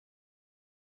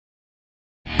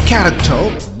character,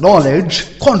 knowledge,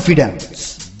 confidence.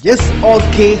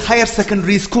 SRK Higher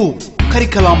Secondary School,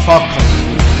 Karikalampakkam.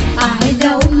 I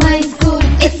love my school,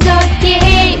 SRK.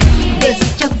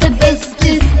 Best of the best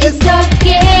is SRK.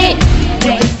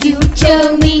 Bright future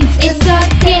means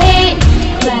SRK.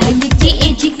 Quality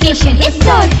education,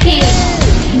 SRK.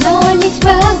 Knowledge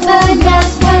forever,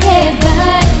 last forever.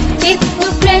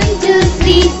 Faithful friends to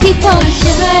see the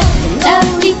culture.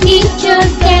 Lovely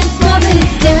teachers and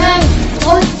professors.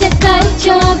 What's the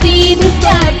culture we will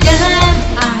start?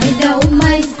 I love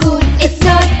my school,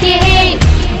 SRK.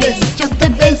 Best of the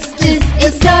best is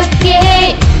SRK.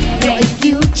 Bright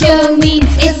future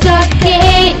means SRK.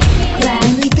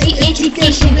 Quality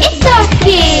education, SRK.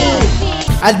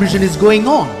 Admission is going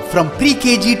on from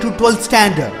pre-KG to 12th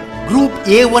standard. Group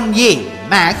A1A,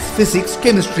 Maths, Physics,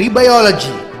 Chemistry,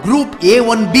 Biology. Group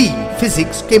A1B,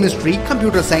 Physics, Chemistry,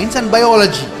 Computer Science and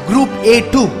Biology. Group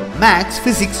A2, Maths,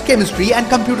 Physics, Chemistry and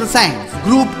Computer Science.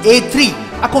 Group A3,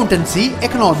 Accountancy,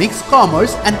 Economics,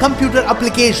 Commerce and Computer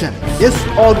Application.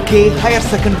 SRK Higher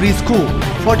Secondary School,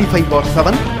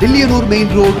 45/7, Dillianur Main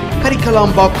Road,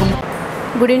 Karikalampakkam.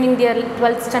 Good evening dear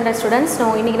 12th standard students. Now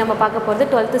இன்னைக்கு நம்ம பார்க்க போறது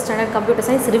 12th standard computer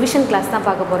science revision class தான்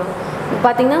பார்க்க போறோம்.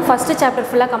 பாத்தீங்கன்னா first chapter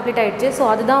ஃபுல்லா complete ஆயிடுச்சு. சோ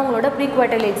அதுதான் உங்களோட ப்ரீ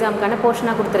குவார்ட்டர்லி எக்ஸாம்க்கான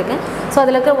போர்ஷனா கொடுத்திருக்கேன். சோ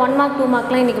அதுல இருக்க 1 மார்க் 2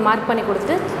 மார்க்லாம் இன்னைக்கு மார்க் பண்ணி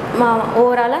கொடுத்துட்டு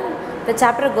ஓவராலா இந்த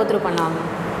சாப்டரை கோ த்ரூ பண்ணலாம்.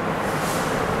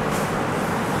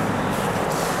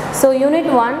 So unit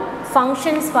 1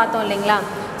 functions பார்த்தோம் இல்லைங்களா.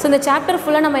 ஸோ இந்த சாப்டர்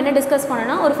ஃபுல்லாக நம்ம என்ன டிஸ்கஸ்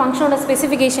பண்ணோன்னா ஒரு ஃபங்க்ஷனோட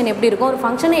ஸ்பெசிஃபிகேஷன் எப்படி இருக்கும், ஒரு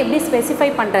ஃபங்க்ஷனை எப்படி ஸ்பெசிஃபை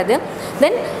பண்ணுறது,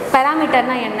 தென்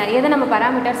பேராமீட்டர்னா என்ன, எதை நம்ம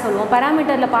பேராமீட்டர் சொல்லுவோம்,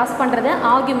 பேராமீட்டரில் பாஸ் பண்ணுறது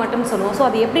ஆர்குமெண்ட்னு சொல்லுவோம். ஸோ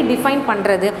அது எப்படி டிஃபைன்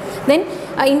பண்ணுறது, தென்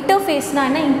இன்டர்ஃபேஸ்னால்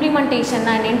என்ன,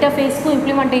 இம்ப்ளிமெண்டேஷன்னா என்ன, இன்டர்ஃபேஸ்க்கும்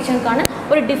இம்ப்ளிமெண்டேஷனுக்கான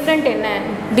ஒரு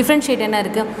டிஃப்ரென்ஷியேட் என்ன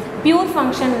இருக்குது, பியூர்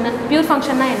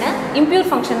ஃபங்க்ஷன்னா என்ன, இம்பியூர்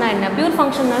ஃபங்க்ஷன்னா என்ன, பியூர்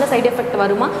ஃபங்க்ஷனால சைடு எஃபெக்ட்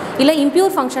வருமா இல்லை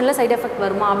இம்பியூர் ஃபங்க்ஷனில் சைடு எஃபெக்ட்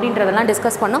வருமா அப்படின்றதெல்லாம்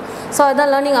டிஸ்கஸ் பண்ணோம். ஸோ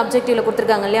அதான் லேர்னிங் அப்ஜெக்டிவில்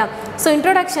கொடுத்துருக்காங்க இல்லையா. ஸோ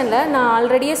இன்ட்ரோடக்ஷனில் நான்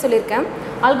ஆல்ரெடியே சொல்லியிருக்கேன்,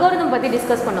 அல்காரிதம் பற்றி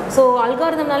டிஸ்கஸ் பண்ணோம். ஸோ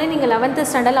அல்காரிதம்னாலே நீங்கள் 11th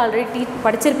ஸ்டாண்டர்டில் ஆல்ரெடி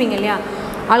படிச்சிருப்பீங்க இல்லையா.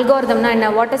 அல்காரிதம்னா என்ன,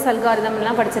 வாட் இஸ்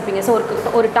அல்காரிதம்லாம் படிச்சிருப்பீங்க. ஸோ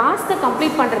ஒரு டாஸ்க்கை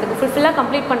கம்ப்ளீட் பண்ணுறதுக்கு ஃபுல்ஃபில்லாக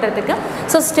கம்ப்ளீட் பண்ணுறதுக்கு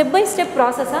ஸோ ஸ்டெப் பை ஸ்டெப்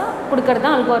ப்ராசஸாக கொடுக்கறது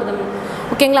தான் அல்காரிதம்.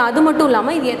 ஓகேங்களா. அது மட்டும்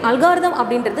இல்லாமல் இது அல்காரிதம்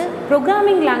அப்படின்றது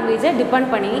ப்ரோக்ராமிங் லாங்குவேஜை டிபெண்ட்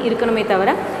பண்ணி இருக்கணுமே தவிர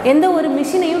எந்த ஒரு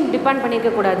மிஷினையும் டிபெண்ட்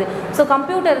பண்ணியிருக்கக்கூடாது. ஸோ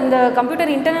இந்த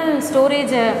கம்ப்யூட்டர் இன்டர்னல்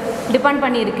ஸ்டோரேஜை டிபெண்ட்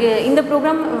பண்ணியிருக்கு, இந்த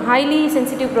program highly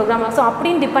sensitive program, so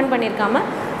அப்படின்னு டிபெண்ட் பண்ணியிருக்காமல்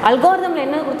அல்காரிதமில்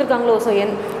என்ன கொடுத்துருக்காங்களோ, ஸோ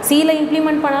சியில்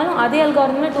இம்ப்ளிமெண்ட் பண்ணாலும் அதே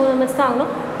அல்காரிதமில் 2 நிமிட்ஸ் தான்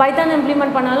ஆகணும், பைத்தான்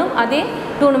இம்ப்ளிமெண்ட் பண்ணாலும் அதே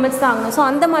 2 நிமிட்ஸ் தான் ஆகணும். ஸோ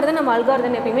அந்த மாதிரி தான் நம்ம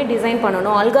அல்காரிதம் எப்பயுமே டிசைன்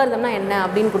பண்ணணும். அல்காரிதம்னா என்ன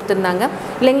அப்படின்னு கொடுத்துருந்தாங்க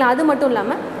இல்லைங்களா. அது மட்டும்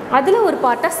இல்லாமல் அதில் ஒரு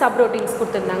பார்ட்டாக சப்ரோட்டீன்ஸ்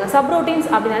கொடுத்துருந்தாங்க. சப்ரோட்டீன்ஸ்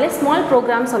அப்படின்னாலே ஸ்மால்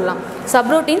ப்ரோக்ராம் சொல்லலாம்.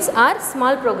 சப்ரோட்டீன்ஸ் ஆர்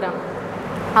ஸ்மால் ப்ரோக்ராம்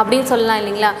அப்படின்னு சொல்லலாம்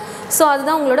இல்லைங்களா. ஸோ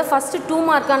அதுதான் உங்களோட ஃபஸ்ட்டு 2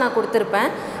 மார்க்காக நான்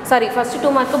கொடுத்துருப்பேன். ஃபஸ்ட்டு 2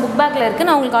 மார்க்கு புக் பேக்கில் இருக்குது,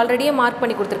 நான் உங்களுக்கு ஆல்ரெடியே மார்க்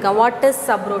பண்ணி கொடுத்துருக்கேன். வாட் இஸ்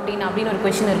சப்ரோட்டீன் அப்படின்னு ஒரு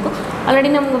கொஷின் இருக்கும், ஆல்ரெடி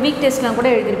நம்ம வீக் டெஸ்ட்லாம் கூட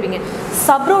எழுதியிருப்பீங்க.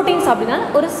 சப்ரோட்டீன்ஸ் அப்படின்னா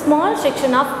ஒரு ஸ்மால்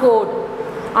செக்ஷன் ஆஃப் கோட்,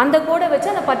 அந்த கோடை வச்சு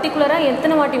அந்த பர்டிகுலராக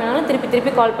எத்தனை வாட்டி வேணாலும்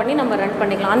திருப்பி கால் பண்ணி நம்ம ரன்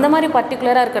பண்ணிக்கலாம். அந்த மாதிரி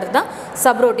பர்டிகுலராக இருக்கிறது தான்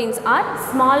subroutines R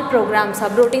small program.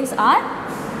 Subroutines R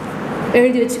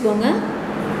எழுதி வச்சுக்கோங்க,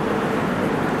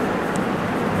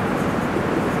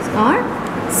 ஆர்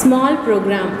ஸ்மால்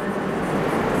ப்ரோக்ராம்.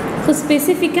 ஸோ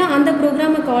ஸ்பெசிஃபிக்காக அந்த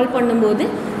ப்ரோக்ராமை கால் பண்ணும்போது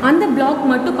அந்த பிளாக்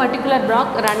மட்டும் பர்டிகுலர்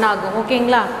பிளாக் ரன் ஆகும்.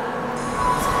 ஓகேங்களா.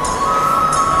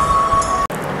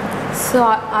 ஸோ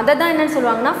அதை தான் என்னென்னு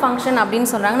சொல்லுவாங்கன்னா ஃபங்க்ஷன்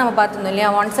அப்படின்னு சொல்கிறாங்க. நம்ம பார்த்துருந்தோம் இல்லையா.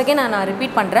 ஒன்ஸ் அகேன் நான்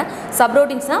ரிப்பீட் பண்ணுறேன்.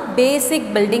 சப்ரோட்டீன்ஸ்னால் பேசிக்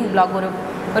பில்டிங் பிளாக்.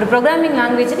 ஒரு ப்ரோக்ராமிங்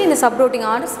லாங்குவேஜுக்கு இந்த சப்ரோட்டிங்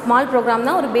ஆர் ஸ்மால் ப்ரோக்ராம்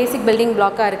தான் ஒரு பேசிக் பில்டிங்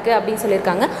பிளாக்காக இருக்குது அப்படின்னு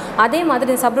சொல்லியிருக்காங்க. அதே மாதிரி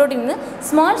இந்த சப்ரோட்டின் வந்து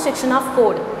ஸ்மால் செக்ஷன் ஆஃப்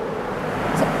கோடு.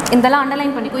 இதெல்லாம்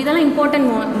அண்டர்லைன் பண்ணிக்கோ, இதெல்லாம் இம்பார்ட்டன்ட்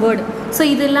வேர்டு. ஸோ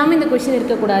இது இல்லாமல் இந்த கொஷின்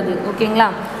இருக்கக்கூடாது. ஓகேங்களா.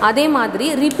 அதே மாதிரி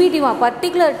ரிப்பீட்டிவாக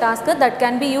particular task that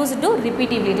can be use to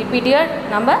ரிப்பீட்டிவாக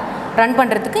நம்ம ரன்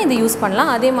பண்ணுறதுக்கு இது யூஸ் பண்ணலாம்.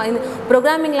 அதே மாதிரி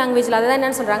ப்ரோக்ராமிங் லாங்குவேஜில் அதை தான்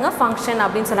என்னென்னு சொல்கிறாங்க, ஃபங்க்ஷன்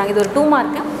அப்படின்னு சொல்கிறாங்க. இது ஒரு 2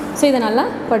 மார்க்கு. ஸோ இதை நல்லா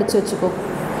படித்து வச்சுக்கோ.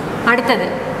 அடுத்தது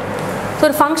ஸோ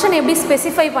ஒரு ஃபங்க்ஷன் எப்படி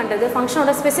ஸ்பெசிஃபை பண்ணுறது,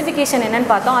 ஃபங்க்ஷனோட ஸ்பெசிஃபிகேஷன்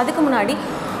என்னென்னு பார்த்தோம். அதுக்கு முன்னாடி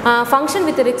function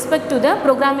with respect to the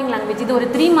programming language, இது ஒரு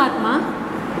 3 மார்க்மா.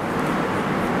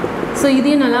 ஸோ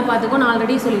இதையும் நல்லா பார்த்துக்கோ, நான்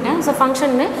ஆல்ரெடி சொல்லிட்டேன். ஸோ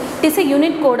ஃபங்க்ஷன்னு it is a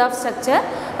unit code of structure.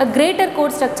 Greater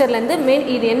code ஸ்ட்ரக்சர்லேருந்து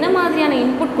இது என்ன மாதிரியான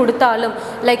இன்புட் கொடுத்தாலும்,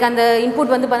 லைக் அந்த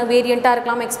இன்புட் வந்து வேரியண்ட்டாக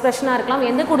இருக்கலாம், எக்ஸ்பிரஷனாக இருக்கலாம்,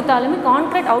 எந்த கொடுத்தாலுமே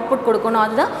கான்க்ரீட் அவுட்புட் கொடுக்கணும்.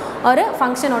 அதுதான் ஒரு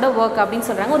ஃபங்க்ஷனோட ஒர்க் அப்படின்னு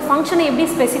சொல்கிறாங்க. ஒரு ஃபங்க்ஷனை எப்படி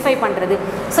ஸ்பெசிஃபை பண்ணுறது,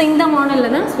 ஸோ இந்த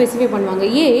மாடலில் தான் ஸ்பெசிஃபை பண்ணுவாங்க.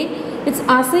 It's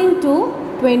assign to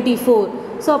 24.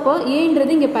 ஸோ அப்போ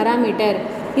ஏன்றது இங்கே பேராமீட்டர்,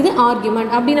 இது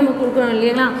ஆர்குமெண்ட் அப்படி நம்ம கொடுக்குறோம்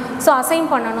இல்லைங்களா. ஸோ அசைன்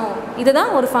பண்ணணும்,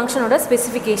 இதுதான் ஒரு ஃபங்க்ஷனோட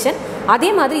ஸ்பெசிஃபிகேஷன். அதே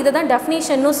மாதிரி இதை தான்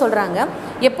டெஃபினேஷன்னு சொல்கிறாங்க.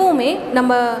 எப்போவுமே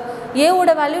நம்ம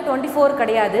ஏவோட வேல்யூ 24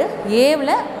 கிடையாது,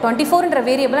 ஏவில் 24ன்ற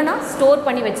வேரியபிளை நான் ஸ்டோர்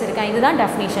பண்ணி வச்சுருக்கேன். இதுதான்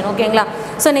டெஃபினிஷன். ஓகேங்களா?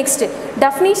 ஸோ நெக்ஸ்ட்டு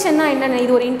டெஃபினிஷன்னா என்னென்ன,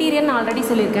 இது ஒரு இன்டீரியர் நான் ஆல்ரெடி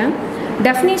சொல்லியிருக்கேன்.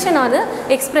 டெஃபினிஷன் அது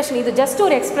எக்ஸ்பிரஷன், இது ஜஸ்ட்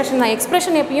ஒரு எக்ஸ்பிரஷன் தான்.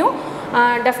 எக்ஸ்பிரஷன் எப்பயும்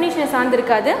டெஃபினிஷனை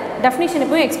சார்ந்திருக்காது, டெஃபினிஷன்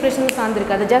எப்பயும் எக்ஸ்பிரஷன்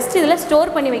சார்ந்திருக்காது. ஜஸ்ட் இதில்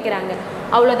ஸ்டோர் பண்ணி வைக்கிறாங்க,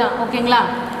 அவ்வளோதான். ஓகேங்களா?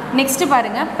 நெக்ஸ்ட்டு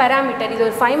பாருங்கள் பேராமீட்டர். இது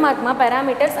ஒரு 5 மார்க்மா.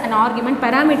 Parameters and argument.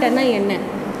 பேராமீட்டர்னா என்ன,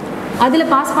 அதில்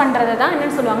பாஸ் பண்ணுறதை தான்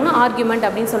என்னென்னு சொல்லுவாங்கன்னா ஆர்குமெண்ட்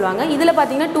அப்படின்னு சொல்லுவாங்க. இதில்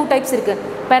பார்த்தீங்கன்னா 2 டைப்ஸ் இருக்குது,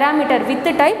 parameter with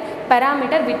type,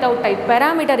 parameter without type.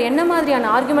 Parameter என்ன மாதிரியான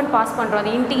ஆர்குமெண்ட் பாஸ் பண்ணுறோம்,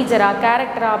 அது இன்டீஜரா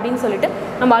கேரக்டரா அப்படின்னு சொல்லிட்டு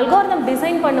நம்ம அல்காரிதம்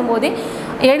டிசைன் பண்ணும்போதே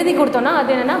எழுதி கொடுத்தோன்னா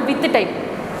அது என்னென்னா வித் டைப்,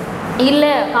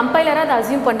 இல்லை கம்பைலராக அதை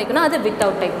அசியூம் பண்ணிக்கணும், அது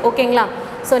வித்தவுட் டைப். ஓகேங்களா?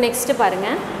 ஸோ நெக்ஸ்ட்டு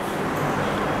பாருங்கள்,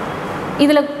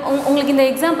 இதில் உங்களுக்கு இந்த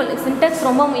எக்ஸாம்பிள் சின்டெக்ஸ்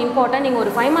ரொம்ப இம்பார்ட்டன்ட். நீங்கள்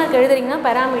ஒரு 5 mark எழுதுறீங்கன்னா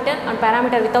parameter and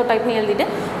parameter without டைப்னு எழுதிட்டு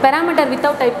பேராமீட்டர்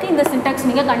வித்தவுட் டைப்க்கு இந்த சின்டெக்ஸ்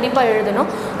நீங்கள் கண்டிப்பாக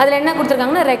எழுதணும். அதில் என்ன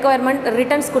கொடுத்துருக்காங்கன்னா ரெக்குயர்மெண்ட்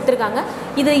ரிட்டர்ன்ஸ் கொடுத்துருக்காங்க.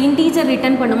 இது இன்டீஜர்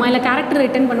ரிட்டர்ன் பண்ணுமா இல்லை கேரக்டர்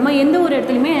ரிட்டர்ன் பண்ணுமா, எந்த ஒரு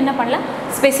இடத்துலையுமே என்ன பண்ணல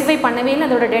ஸ்பெசிஃபை பண்ணவே இல்லை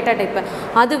அதோட டேட்டா டைப்பை.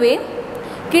 அதுவே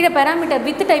கீழே பேராமீட்டர்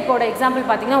வித் டைப்போட எக்ஸாம்பிள்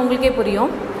பார்த்தீங்கன்னா உங்களுக்கே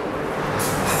புரியும்.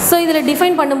 ஸோ இதில்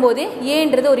டிஃபைன் பண்ணும்போது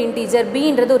ஏன்றது ஒரு இன்டீஜர்,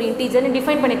 பின்றது ஒரு இன்டீஜர்னு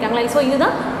டிஃபைன் பண்ணியிருக்காங்களா. ஸோ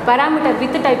இதுதான் பேராமீட்டர்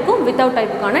வித் டைப்புக்கும் வித்தவுட்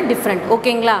டைப்புக்கான டிஃப்ரெண்ட்.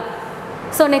 ஓகேங்களா?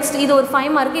 ஸோ நெக்ஸ்ட் இது ஒரு 5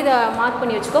 மார்க்கு, இதை மார்க்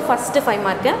பண்ணி வச்சுக்கோ, ஃபஸ்ட்டு 5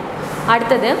 மார்க்கு.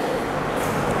 அடுத்தது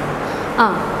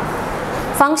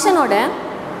ஃபங்க்ஷனோட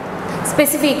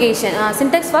specification,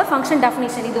 Sintex for function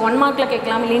definition. இது 1 மார்க்கில்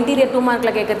கேட்கலாம், இல்லை இன்டீரியர் 2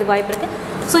 மார்க்கில் கேட்கறதுக்கு வாய்ப்பு இருக்குது.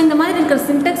 ஸோ இந்த மாதிரி இருக்கிற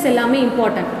சின்டெக்ஸ் எல்லாமே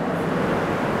இம்பார்ட்டன்ட்.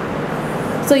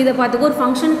 ஸோ இதை பார்த்துக்கோ, ஒரு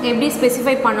ஃபங்க்ஷன் எப்படி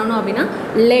ஸ்பெசிஃபை பண்ணணும் அப்படின்னா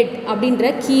லெட்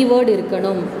அப்படின்ற கீவேர்டு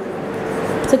இருக்கணும்.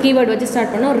 ஸோ கீவேர்டு வச்சு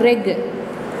ஸ்டார்ட் பண்ணோம்.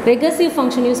 ரெகர்சிவ்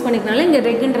ஃபங்க்ஷன் யூஸ் பண்ணிக்கிறனால இங்கே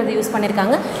ரெக்ன்றது யூஸ்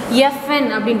பண்ணியிருக்காங்க. எஃப்என்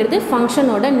அப்படின்றது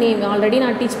ஃபங்க்ஷனோட நேம், ஆல்ரெடி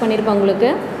நான் டீச் பண்ணியிருப்பேன்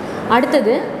உங்களுக்கு.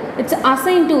 அடுத்தது இட்ஸ்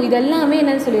அசைன் டு, இது எல்லாமே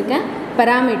என்னன்னு சொல்லியிருக்கேன்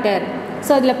பேராமீட்டர்.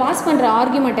 ஸோ இதில் பாஸ் பண்ணுற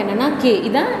ஆர்குமெண்ட் என்னென்னா கே,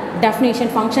 இதான்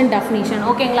டெஃபினேஷன், ஃபங்க்ஷன் டெஃபினேஷன்.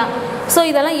 ஓகேங்களா? ஸோ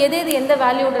இதெல்லாம் எது எந்த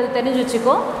வேல்யூன்றது தெரிஞ்சு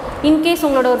வச்சுக்கோ. இன்கேஸ்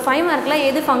உங்களோட ஒரு 5 மார்க்கில்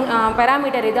எது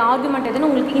பேராமீட்டர் எது ஆர்குமெண்ட் எதுன்னு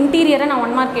உங்களுக்கு இன்டீரியராக நான்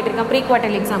 1 மார்க் கேட்டிருக்கேன் ப்ரீ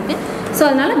குவார்ட்டர்லி எக்ஸாமுக்கு. ஸோ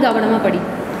அதனால் கவனமாக படி.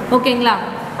 ஓகேங்களா?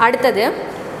 அடுத்தது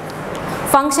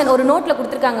ஃபங்க்ஷன் ஒரு நோட்டில்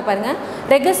கொடுத்துருக்காங்க பாருங்கள்,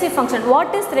 ரெகர்சிவ் ஃபங்க்ஷன்.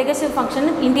 வாட் இஸ் ரெகர்சிவ் ஃபங்க்ஷன்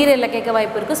இன்டீரியரில் கேட்க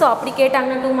வாய்ப்பு இருக்குது. ஸோ அப்படி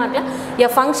கேட்டாங்கன்னா 2 மார்க்கில் a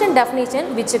function definition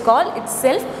which call it's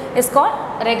self is call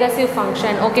ரெகர்சிவ்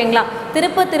function. ஓகேங்களா?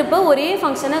 திருப்ப ஒரே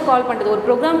ஃபங்க்ஷனை கால் பண்ணுறது, ஒரு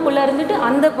ப்ரோக்ராம்குள்ளே இருந்துட்டு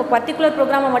அந்த பர்டிகுலர்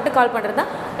ப்ரோக்ராமை மட்டும் கால் பண்ணுறது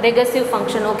தான் ரெகர்சிவ்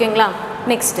ஃபங்க்ஷன். ஓகேங்களா?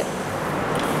 நெக்ஸ்ட்டு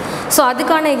ஸோ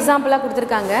அதுக்கான எக்ஸாம்பிளாக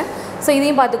கொடுத்துருக்காங்க. ஸோ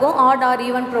இதையும் பார்த்துக்கோ, ஆட் ஆர்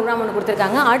ஈவன் ப்ரோக்ராம் ஒன்று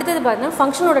கொடுத்துருக்காங்க. அடுத்தது பார்த்தீங்கன்னா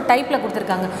ஃபங்க்ஷனோட டைப்பில்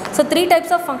கொடுத்துருக்காங்க. ஸோ 3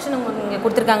 டைப்ஸ் ஆஃப் ஃபங்க்ஷன் உங்களுக்கு இங்கே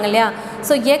கொடுத்துருக்காங்க இல்லையா.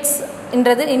 ஸோ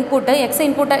எக்ஸ்ன்றது இன்புட்டு,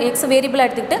 எக்ஸ் வேரியபிளாக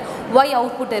எடுத்துக்கிட்டு ஒய்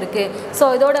அவுட்புட் இருக்குது.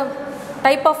 ஸோ இதோட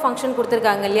டைப் ஆஃப் ஃபங்க்ஷன்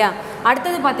கொடுத்துருக்காங்க இல்லையா.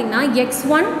 அடுத்தது பார்த்திங்கன்னா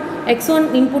எக்ஸ்1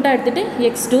 இன்புட்டாக எடுத்துகிட்டு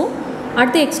x2,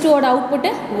 அடுத்து x2ஓட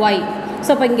அவுட்புட்டு ஒய். ஸோ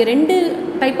அப்போ இங்கே 2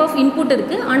 டைப் ஆஃப் இன்புட்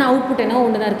இருக்குது, ஆனால் அவுட்புட் என்ன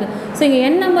ஒன்று தான் இருக்குது. ஸோ இங்கே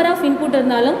n நம்பர் ஆஃப் இன்புட்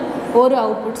இருந்தாலும் ஒரு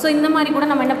அவுட்புட். ஸோ இந்த மாதிரி கூட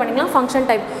நம்ம என்ன பண்ணிக்கலாம் function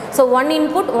type. So 1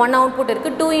 input 1 output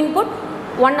இருக்குது, 2 இன்புட்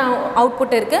 1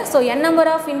 அவுட்புட் இருக்குது. So n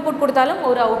number of input கொடுத்தாலும்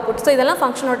ஒரு அவுட்புட். ஸோ இதெல்லாம்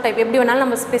ஃபங்க்ஷனோட டைப், எப்படி வேணாலும்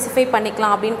நம்ம ஸ்பெசிஃபை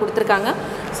பண்ணிக்கலாம் அப்படின்னு கொடுத்துருக்காங்க.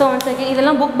 ஸோ ஒன் செகண்ட்,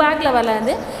 இதெல்லாம் புக் பேக்கில்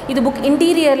வரது, இது புக்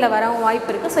இன்டீரியரில் வர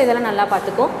வாய்ப்பு இருக்குது. ஸோ இதெல்லாம் நல்லா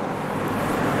பார்த்துக்கோ.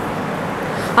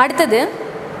 அடுத்தது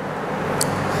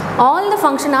all the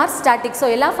function R static. So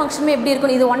எல்லா ஃபங்க்ஷனுமே எப்படி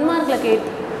இருக்கும், இது 1 மார்க்கில்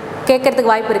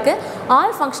கேட்கறதுக்கு வாய்ப்பு இருக்குது.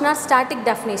 All function R static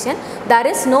definition, there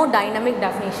is no dynamic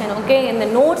definition. Okay, இந்த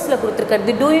நோட்ஸில்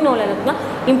கொடுத்துருக்கிறது டூ யூ நோவில் இருக்கலாம்,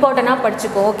 இம்பார்ட்டண்ட்டாக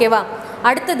படிச்சுக்கோ. ஓகேவா?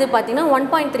 அடுத்தது பார்த்தீங்கன்னா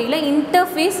 1.3ல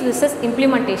இன்டர்ஃபேஸ் விசஸ்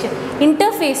இம்ப்ளிமெண்டேஷன்.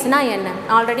 இன்டர்ஃபேஸ்னால் என்ன,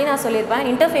 ஆல்ரெடி நான் சொல்லியிருப்பேன்.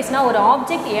 இன்டர்ஃபேஸ்னால் ஒரு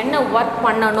ஆப்ஜெக்ட் என்ன ஒர்க்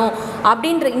பண்ணணும்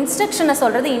அப்படின்ற இன்ஸ்ட்ரக்ஷனை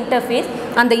சொல்கிறது இன்டர்ஃபேஸ்,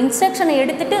 அந்த இன்ஸ்ட்ரக்ஷனை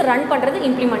எடுத்துகிட்டு ரன் பண்ணுறது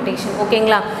இம்ப்ளிமெண்டேஷன்.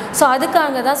 ஓகேங்களா? ஸோ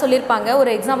அதுக்காக தான் சொல்லியிருப்பாங்க,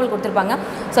 ஒரு எக்ஸாம்பிள் கொடுத்துருப்பாங்க.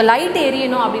 ஸோ லைட்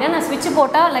எரியணும் அப்படின்னா நான் ஸ்விட்ச்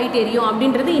போட்டால் லைட் எரியும்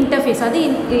அப்படின்றது இன்டர்ஃபேஸ், அது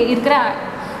இருக்கிற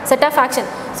செட் ஆஃப் ஆக்ஷன்.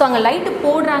 ஸோ அங்கே லைட்டு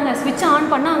போடுறாங்க, ஸ்விட்ச் ஆன்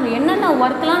பண்ணால் அங்கே என்னென்ன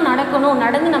ஒர்க்லாம்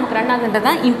நடந்து நமக்கு ரன் ஆகுன்றது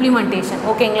தான் இம்ப்ளிமெண்டேஷன்.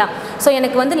 ஓகேங்களா? ஸோ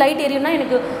எனக்கு வந்து லைட் எரியும்னா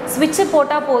எனக்கு ஸ்விட்சை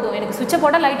போட்டால் போதும், எனக்கு ஸ்விட்சை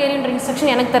போட்டால் லைட் எரியுன்ற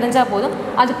இன்ஸ்ட்ரக்ஷன் எனக்கு தெரிஞ்சால் போதும்.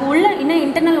 அதுக்கு உள்ள இன்னும்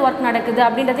இன்டர்னல் ஒர்க் நடக்குது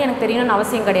அப்படின்றது எனக்கு தெரியணும்னு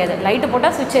அவசியம் கிடையாது. லைட்டு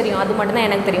போட்டால் ஸ்விட்ச் எரியும், அது மட்டும் தான்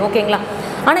எனக்கு தெரியும். ஓகேங்களா?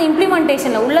 ஆனால்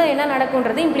இம்ப்ளிமெண்டேஷனில் உள்ள என்ன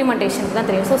நடக்குன்றது இம்ப்ளிமெண்டேஷனுக்கு தான்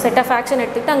தெரியும். ஸோ செட் ஆஃப் ஆக்ஷன்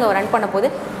எடுத்துகிட்டு அங்கே ரன் பண்ண போது.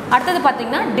 அடுத்தது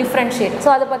பார்த்திங்கன்னா டிஃப்ரென்ஷியேட். ஸோ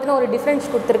அதை பற்றின ஒரு டிஃப்ரென்ஸ்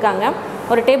கொடுத்துருக்காங்க,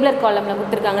 ஒரு டேபிளர் காலமில்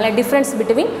கொடுத்துருக்காங்களே, difference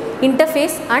between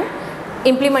interface and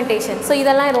implementation. So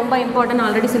இதெல்லாம் ரொம்ப இம்பார்ட்டன்ட்,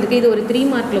 ஆல்ரெடி சொல்லியிருக்கேன். இது ஒரு 3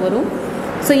 மார்க்கில் வரும்.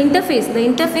 So interface, the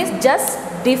interface just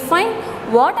define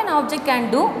what an object can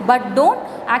do but don't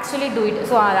actually do it.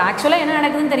 So அது ஆக்சுவலாக என்ன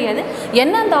நடக்குதுன்னு தெரியாது,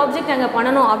 என்ன அந்த ஆப்ஜெக்ட் அங்கே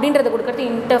பண்ணணும் அப்படின்றத கொடுக்குறது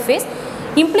இன்டர்ஃபேஸ்.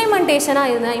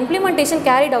 இம்ப்ளிமெண்டேஷனாக இருந்தால் implementation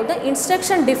carried out the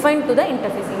instruction define to the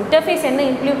interface. Interface என்ன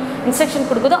இன்ஸ்ட்ரக்ஷன்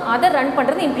கொடுக்குதோ அதை ரன்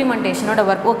பண்ணுறது இம்ப்ளிமெண்டேஷனோட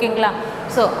ஒர்க். ஓகேங்களா?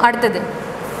 ஸோ அடுத்தது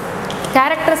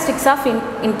கேரக்டரிஸ்டிக்ஸ் ஆஃப்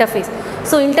இன்டர்ஃபேஸ்.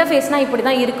 ஸோ இன்டர்ஃபேஸ்னால் இப்படி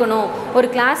தான் இருக்கணும், ஒரு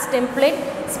கிளாஸ் டெம்ப்ளேட்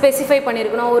ஸ்பெசிஃபை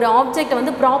பண்ணியிருக்கணும், ஒரு ஆப்ஜெக்ட்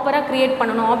வந்து ப்ராப்பராக க்ரியேட்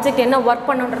பண்ணணும், ஆப்ஜெக்ட் என்ன ஒர்க்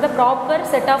பண்ணுன்றதை ப்ராப்பர்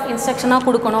செட் ஆஃப் இன்ஸ்ட்ரக்ஷனாக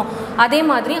கொடுக்கணும். அதே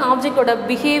மாதிரி ஆப்ஜெக்டோட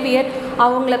பிஹேவியர்,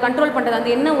 அவங்கள கண்ட்ரோல் பண்ணுறது,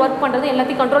 அந்த என்ன ஒர்க் பண்ணுறது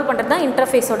எல்லாத்தையும் கண்ட்ரோல் பண்ணுறது தான்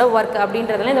இன்டர்ஃபேஸோட ஒர்க்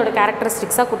அப்படின்றதுலாம் இதோட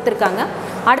கேரக்டரிஸ்டிக்ஸாக கொடுத்துருக்காங்க.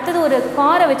 அடுத்தது ஒரு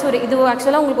காரை வச்சு ஒரு இது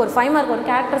ஆக்சுவலாக உங்களுக்கு ஒரு 5 மார்க் ஒரு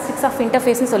கேரக்டரிஸ்டிக்ஸ் ஆஃப்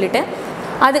இன்டர்ஃபேஸ்னு சொல்லிட்டு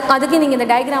அதுக்கு நீங்கள் இந்த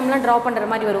டயக்ராம்லாம் ட்ரா பண்ணுற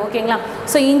மாதிரி வரும். ஓகேங்களா?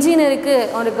 ஸோ இன்ஜினியருக்கு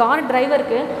ஒரு கார்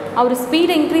டிரைவருக்கு அவர்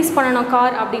ஸ்பீடை இன்க்ரீஸ் பண்ணணும்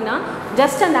கார் அப்படின்னா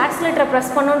ஜஸ்ட் அந்த ஆக்சிலேட்டரை ப்ரெஸ்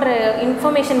பண்ணுன்ற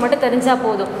இன்ஃபர்மேஷன் மட்டும் தெரிஞ்சால்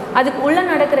போதும். அதுக்கு உள்ளே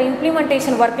நடக்கிற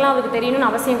இம்ப்ளிமெண்டேஷன் ஒர்க்லாம் அவருக்கு தெரியணும்னு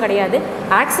அவசியம் கிடையாது.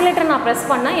 ஆக்சிலேட்டரை நான் ப்ரெஸ்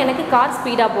பண்ணால் எனக்கு கார்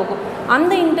ஸ்பீடாக போகும்,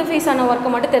 அந்த இன்டர்ஃபேஸான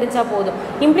ஒர்க்கை மட்டும் தெரிஞ்சால் போதும்.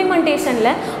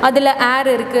 இம்ப்ளிமெண்டேஷனில் அதில்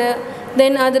ஏர் இருக்குது,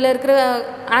 தென் அதில் இருக்கிற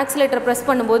ஆக்சிலேட்டரை ப்ரெஸ்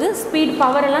பண்ணும்போது ஸ்பீட்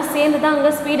பவர் எல்லாம் சேர்ந்து தான்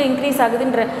அங்கே ஸ்பீடு இன்க்ரீஸ்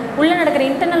ஆகுதுன்ற உள்ளே நடக்கிற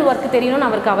இன்டர்னல் ஒர்க் தெரியணும்னு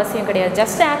அவருக்கு அவசியம் கிடையாது.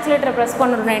 ஜஸ்ட் ஆக்சிலேட்டரை ப்ரெஸ்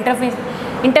பண்ணுற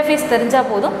இன்டர்ஃபேஸ் தெரிஞ்சால்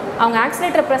போதும். அவங்க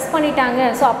ஆக்சிலேட்டரை ப்ரெஸ் பண்ணிட்டாங்க,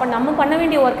 ஸோ அப்போ நம்ம பண்ண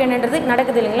வேண்டிய ஒர்க் என்னன்றது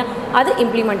நடக்குது இல்லைங்களா, அது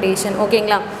இம்ப்ளிமெண்டேஷன்.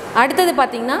 ஓகேங்களா? அடுத்தது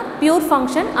பார்த்திங்கன்னா pure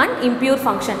function and impure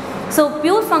function. So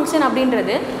pure function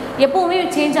அப்படின்றது எப்போவுமே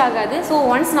சேஞ்ச் ஆகாது. ஸோ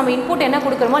ஒன்ஸ் நம்ம இன்புட் என்ன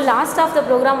கொடுக்குறோமோ லாஸ்ட் ஆஃப் த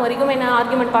ப்ரோக்ராம் வரைக்கும் என்ன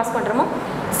ஆர்குமெண்ட் பாஸ் பண்ணுறோமோ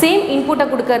சேம் இன்புட்டை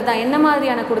கொடுக்கறது தான், என்ன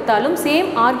மாதிரியான கொடுத்தாலும் சேம்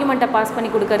ஆர்குமெண்ட்டை பாஸ் பண்ணி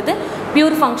கொடுக்கறது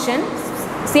பியூர் ஃபங்க்ஷன்,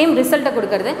 சேம் ரிசல்ட்டை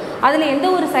கொடுக்கறது, அதில் எந்த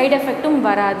ஒரு சைடு எஃபெக்ட்டும்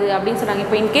வராது அப்படின்னு சொன்னாங்க.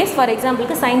 இப்போ இன்கேஸ் ஃபார்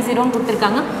எக்ஸாம்பிளுக்கு sin 0ன்னு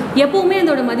கொடுத்துருக்காங்க, எப்போவுமே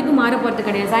அதோட மதிப்பு மாற போகிறது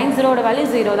கிடையாது, sin 0வோட வேல்யூ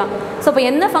 0 தான். ஸோ இப்போ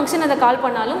என்ன ஃபங்க்ஷன் அதை கால்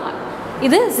பண்ணாலும்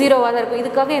இது 0வாக தான் இருக்கும்,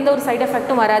 இதுக்காக எந்த ஒரு சைடு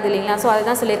எஃபெக்ட்டும் வராது இல்லைங்களா. ஸோ அதை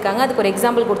தான் சொல்லியிருக்காங்க. அதுக்கு ஒரு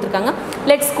எக்ஸாம்பிள் கொடுத்துருக்காங்க,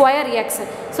 let square X.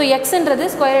 So எக்ஸ்ன்றது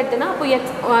square எடுத்துனா அப்போ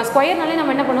எக்ஸ் ஸ்கொயர்னாலே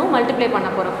நம்ம என்ன பண்ணுவோம், மல்டிப்ளை பண்ண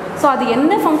போகிறோம். ஸோ அது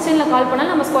எந்த ஃபங்க்ஷனில் கால்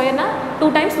பண்ணாலும் நம்ம ஸ்கொயர்னா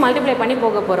 2 டைம்ஸ் மல்டிப்ளை பண்ணி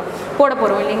போட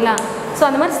போகிறோம் இல்லைங்களா. ஸோ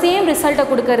அந்த மாதிரி சேம் ரிசல்ட்டை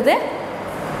கொடுக்கறது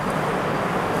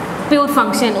பியூர்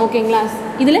ஃபங்க்ஷன். ஓகேங்களா?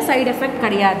 இதில் சைடு எஃபெக்ட்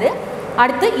கிடையாது.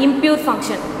 அடுத்து இம்பியூர்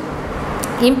ஃபங்க்ஷன்.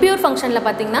 இம்பியூர் ஃபங்க்ஷனில்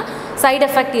பார்த்திங்கன்னா சைடு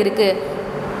எஃபெக்ட் இருக்குது.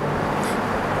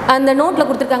 அந்த நோட்டில்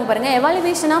கொடுத்துருக்காங்க பாருங்கள்,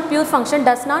 evaluation of pure function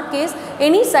does not case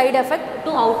any side effect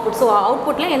to output. So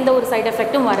அவுட்புட்டில் எந்த ஒரு சைடு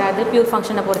எஃபெக்ட்டும் வராது பியூர்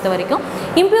ஃபங்க்ஷனை பொறுத்த வரைக்கும்.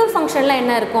 இம்பியூர் ஃபங்க்ஷனில்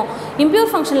என்ன இருக்கும், இம்பியூர்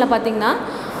ஃபங்க்ஷனில் பார்த்திங்கன்னா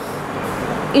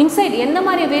இன்சைட் எந்த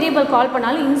மாதிரி வேரியபிள் கால்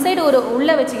பண்ணாலும் இன்சைடு ஒரு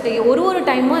உள்ளே வச்சுக்கிட்டு ஒரு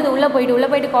டைமும் அது உள்ளே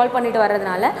போயிட்டு கால் பண்ணிட்டு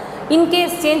வர்றதுனால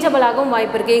இன்கேஸ் சேஞ்சபிள் ஆகவும்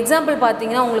வாய்ப்பு இருக்குது. எக்ஸாம்பிள்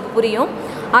பார்த்தீங்கன்னா உங்களுக்கு புரியும்.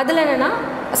 அதில் என்னென்னா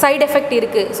சைடு எஃபெக்ட்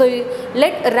இருக்குது. ஸோ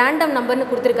லெட் ரேண்டம் நம்பர்னு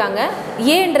கொடுத்துருக்காங்க,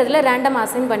 ஏன்றதில் ரேண்டம்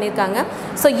அசைன் பண்ணியிருக்காங்க.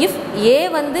 ஸோ இஃப் ஏ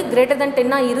வந்து கிரேட்டர் தென்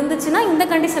 10 இருந்துச்சுன்னா இந்த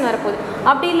கண்டிஷன் வரப்போகுது,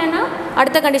 அப்படி இல்லைன்னா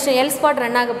அடுத்த கண்டிஷன் எல் ஸ்பாட்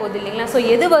ரன் ஆக போகுது இல்லைங்களா. ஸோ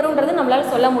எது வரும்ன்றது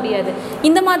நம்மளால் சொல்ல முடியாது.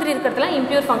 இந்த மாதிரி இருக்கிறதுலாம்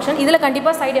இம்பியூர் ஃபங்க்ஷன். இதில்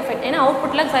கண்டிப்பாக சைடு எஃபெக்ட், ஏன்னா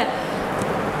அவுட்புட்டில்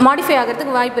மாடிஃபை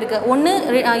ஆகிறதுக்கு வாய்ப்பு இருக்குது. ஒன்று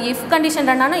இஃப் கண்டிஷன்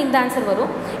ரன் ஆனால் இந்த ஆன்சர்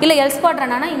வரும், இல்லை எல் ஸ்பாட்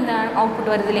ரன் ஆனால் இந்த அவுட்புட்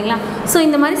வருது இல்லைங்களா. ஸோ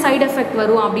இந்த மாதிரி சைடு எஃபெக்ட்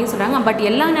வரும் அப்படின்னு சொல்கிறாங்க. பட்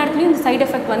எல்லா நேரத்துலையும் இந்த சைடு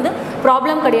எஃபெக்ட் வந்து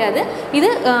ப்ராப்ளம் கிடையாது. இது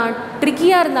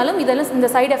ட்ரிக்கியாக இருந்தாலும் இதெல்லாம் இந்த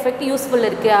சைடு எஃபெக்ட் யூஸ்ஃபுல்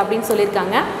இருக்குது அப்படின்னு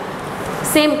சொல்லியிருக்காங்க.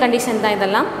 சேம் கண்டிஷன் தான்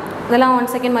இதெல்லாம்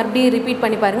 1 செகண்ட் மறுபடியும் ரிப்பீட்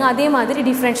பண்ணி பாருங்கள். அதே மாதிரி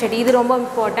டிஃப்ரென்ஷியேட், இது ரொம்ப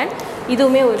இம்பார்ட்டன்ட்.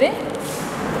 இதுவுமே ஒரு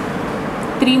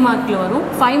 3 மார்க்கில் வரும்,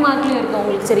 5 மார்க்லேயும் இருக்கும்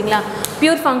உங்களுக்கு. சரிங்களா?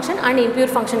 Pure function and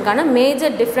impure ஃபங்க்ஷனுக்கான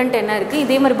major different என்ன இருக்குது,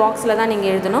 இதே மாதிரி பாக்ஸில் தான்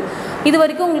நீங்கள் எழுதணும். இது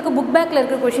வரைக்கும் உங்களுக்கு புக் பேக்கில்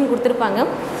இருக்கிற கொஷின் கொடுத்துருப்பாங்க.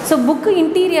 ஸோ புக்கு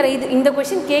இன்டீரியர் இந்த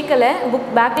கொஷின் கேட்கல, புக்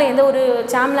பேக்கில் எந்த ஒரு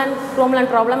சாம்லான்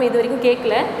குரோம்லான் ப்ராப்ளம் இது வரைக்கும்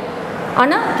கேட்கல,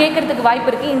 ஆனால் கேட்குறதுக்கு வாய்ப்பு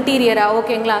இருக்குது இன்டீரியராக.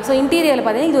 ஓகேங்களா? ஸோ இன்டீரியரில்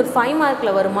பார்த்தீங்கன்னா இது ஒரு 5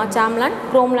 மார்க்கில் வருமா, சாம்லான்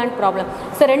குரோம்லான் ப்ராப்ளம்.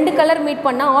 ஸோ 2 கலர் மீட்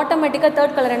பண்ணால் ஆட்டோமேட்டிக்காக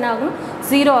 3rd கலர் என்ன ஆகணும்,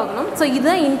 0 ஆகணும். ஸோ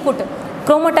இதுதான் இன்புட்.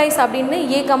 குரோமடைஸ் அப்படின்னு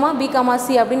A, B,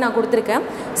 C அப்படின்னு நான் கொடுத்துருக்கேன்.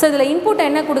 ஸோ இதில் இன்புட்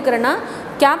என்ன கொடுக்குறேன்னா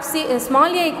gap C,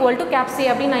 small a equal to gap C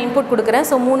அப்படின்னு நான் இன்புட் கொடுக்குறேன்.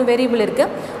 ஸோ 3 வேரியபிள்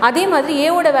இருக்குது. அதே மாதிரி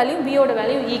ஏவோட வேல்யூ பியோட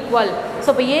வேல்யூ ஈக்குவல். ஸோ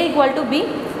இப்போ A ஈக்குவல் டு B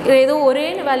ஏதோ ஒரே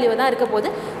வேல்யூ தான் இருக்க போகுது.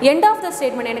 எண்ட் ஆஃப் த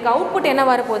ஸ்டேட்மெண்ட் எனக்கு அவுட்புட் என்ன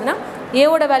வரப்போகுதுன்னா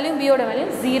ஏவோட வேல்யூ பியோட வேல்யூ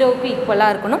 0க்கு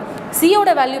ஈக்குவலாக இருக்கணும். சியோட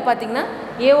வேல்யூ பார்த்திங்கன்னா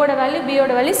ஏவோட வேல்யூ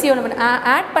பியோட வேல்யூ சியோட வேல்யூ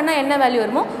ஆட் பண்ணால் என்ன வேல்யூ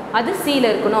வருமோ அது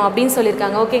சியில் இருக்கணும் அப்படின்னு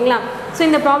சொல்லியிருக்காங்க. ஓகேங்களா? ஸோ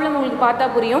இந்த ப்ராப்ளம் உங்களுக்கு பார்த்தா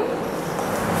புரியும்.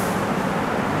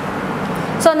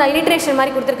 ஸோ அந்த ஐலிட்ரேஷன்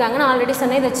மாதிரி கொடுத்துருக்காங்க. நான் ஆல்ரெடி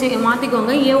சொன்னேன், இதை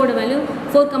மாற்றிக்கோங்க. ஏவோட வேல்யூ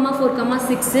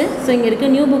 4,4,6. ஸோ இங்கே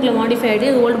இருக்குது, நியூ புக்கில் மாடிஃபை ஆகிடுது,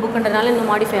 ஓல்டு புக்குன்றதுனால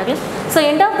இன்னும் மாடிஃபை ஆகல. So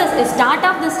end of the start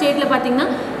of the ஸ்டேட்டில் பார்த்தீங்கன்னா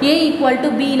A ஈக்குவல்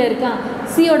டு Bயில் இருக்கா,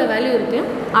 சியோட வேல்யூ இருக்குது.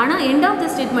 ஆனால் எண்ட் ஆஃப் த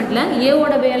ஸ்டேட்மெண்ட்டில்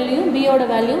ஏவோட வேல்யூ பியோட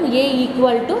value A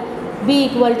equal to B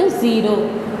equal to 0.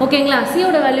 ஓகேங்களா?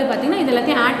 சியோட வேல்யூ பார்த்தீங்கன்னா இது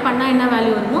எல்லாத்தையும் ஆட் பண்ணால் என்ன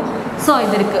வேல்யூ வருமோ ஸோ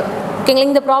இது இருக்குது. ஓகேங்களா?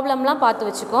 இந்த ப்ராப்ளம்லாம்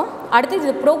பார்த்து வச்சுக்கோ. அடுத்து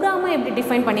இது ப்ரோக்ராமாக எப்படி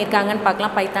டிஃபைன் பண்ணியிருக்காங்கன்னு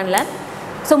பார்க்கலாம் பைத்தானில்.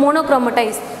 ஸோ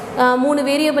மோனோக்ரோமடைஸ் மூணு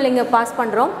வேரியபிள் இங்கே பாஸ்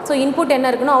பண்ணுறோம். ஸோ இன்புட் என்ன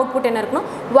இருக்கணும், அவுட்புட் என்ன இருக்கணும்,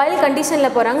 வைல்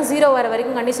கண்டிஷனில் போகிறாங்க, 0 வர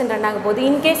வரைக்கும் கண்டிஷன் ரன் ஆக போகுது.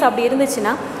 இன்கேஸ் அப்படி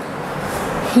இருந்துச்சுன்னா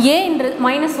ஏன்றது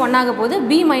 -1 ஆக போகுது,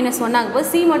 B -1 ஆக போகுது,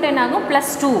 C மட்டும் என்ன ஆகும்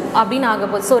 +2 அப்படின்னு ஆக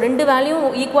போகுது. ஸோ ரெண்டு வேல்யூ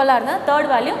ஈக்குவலாக இருந்தால் தேர்ட்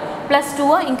வேல்யூ +2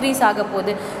 இன்க்ரீஸ் ஆக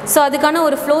போகுது. ஸோ அதுக்கான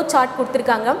ஒரு ஃப்ளோ சார்ட்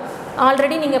கொடுத்துருக்காங்க.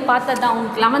 ஆல்ரெடி நீங்கள் பார்த்தது தான்,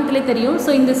 உங்களுக்கு 11th தெரியும். ஸோ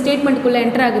இந்த ஸ்டேட்மெண்ட்டுக்குள்ளே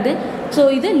என்ட்ரு ஆகுது. ஸோ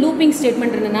இது லூப்பிங்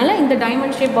ஸ்டேட்மெண்ட்ன்றதுனால இந்த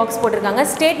டைமண்ட் ஷேப் பாக்ஸ் போட்டிருக்காங்க.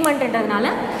 ஸ்டேட்மெண்ட்ன்றதுனால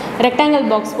ரெக்டாங்கிள்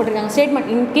பாக்ஸ் போட்டிருக்காங்க.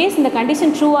 ஸ்டேட்மெண்ட் இன்கேஸ் இந்த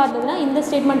கண்டிஷன் ட்ரூவாக இருந்ததுன்னா இந்த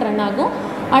ஸ்டேட்மெண்ட் ரன் ஆகும்.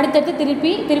 அடுத்தடுத்து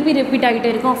திருப்பி ரிப்பீட்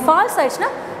ஆகிட்டே இருக்கும். ஃபால்ஸ்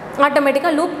ஆயிடுச்சுன்னா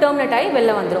ஆட்டோமேட்டிக்காக லூப் டெர்மினேட் ஆகி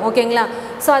வெளில வந்துடும். ஓகேங்களா?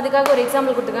 ஸோ அதுக்காக ஒரு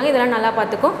எக்ஸாம்பிள் கொடுத்துருக்காங்க. இதெல்லாம் நல்லா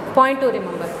பார்த்துக்கும். Point to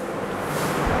remember.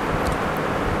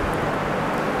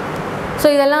 ஸோ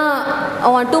இதெல்லாம்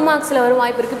 2 மார்க்ஸில் வரும்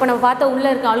வாய்ப்பு இருக்குது. இப்போ நம்ம பார்த்த உள்ளே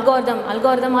இருக்க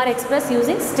algorithm R express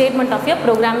using statement of your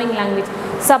programming language.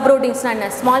 சப்ரூட்டின்ஸ்னால் என்ன,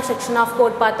 ஸ்மால் செக்ஷன் ஆஃப்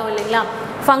கோட் பார்த்தோம் இல்லைங்களா.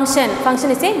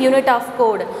 Function is a unit of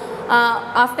code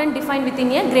often define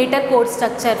within A greater code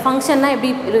structure. ஃபங்க்ஷன்னா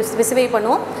எப்படி ஸ்பெசிஃபை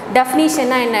பண்ணுவோம்.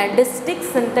 டெஃபினிஷன்னா என்ன, district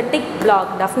synthetic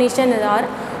black. Definition R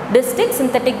district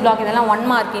synthetic black, இதெல்லாம் 1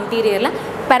 mark இன்டீரியரில்.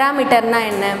 பேராமீட்டர்னால்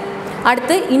என்ன,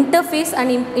 அடுத்து இன்டர்ஃபேஸ்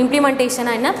அண்ட்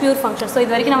இம்ப்ளிமெண்டேஷனாக என்ன, பியூர் ஃபங்க்ஷன். ஸோ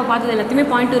இது வரைக்கும் நம்ம பார்த்தது எல்லாத்தையுமே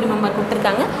பாயிண்ட் டு ரிமெம்பர்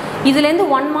கொடுத்துருக்காங்க. இதுலேருந்து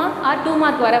 1 மார்க் ஆர் 2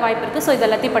 மார்க் வர வாய்ப்பு இருக்குது. ஸோ இது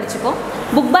எல்லாத்தையும் படிச்சுக்கோ.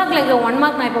 புக் பேக்கில் இருக்கிற 1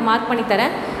 மார்க் நான் இப்போ மார்க் பண்ணி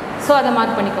தரேன். ஸோ அதை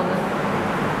மார்க் பண்ணிக்கோங்க.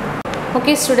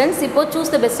 ஓகே ஸ்டூடெண்ட்ஸ், இப்போ சூஸ்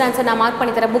த பெஸ்ட் ஆன்சர் நான் மார்க்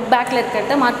பண்ணி தரேன். புக் பேக்கில்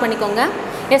இருக்கிறத மார்க் பண்ணிக்கோங்க.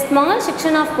 A small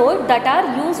section of code that R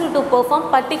used to perform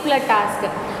particular task.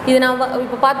 இது நான்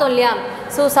இப்போ பார்த்தோம் இல்லையா.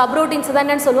 ஸோ சப்ரூட்டின்ஸ் தான்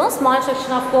என்னன்னு சொல்லுவோம், small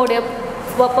section of code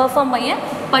perform பண்ண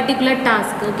பர்டிகுலர்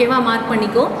டாஸ்க். ஓகேவா, மார்க்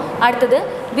பண்ணிக்கோ. அடுத்தது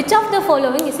which of the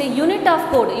following is a unit of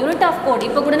code. Unit of code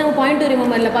இப்போ கூட நம்ம பாயிண்ட் டு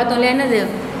ரிமெம்பரில் பார்த்தோம் இல்லையா, என்னது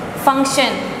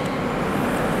function.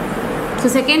 So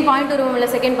second point to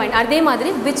ரிமெம்பரில் second point. அதே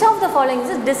மாதிரி which of the following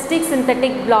is district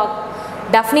synthetic black.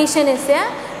 Definition is a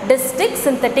district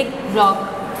synthetic block.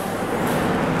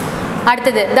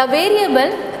 அடுத்தது the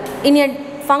variable in a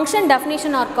function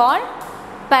definition are called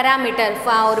parameter.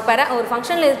 ஒரு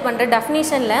ஃபங்க்ஷனில் use பண்ணுற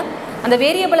டெஃபினிஷனில் அந்த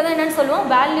வேரியபிளை தான் என்னென்னு சொல்லுவோம்,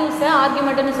 வேல்யூஸை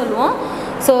ஆர்குமெண்ட்னு சொல்லுவோம்.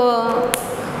 ஸோ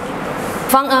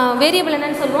வேரியபிள்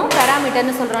என்னென்னு சொல்லுவோம்,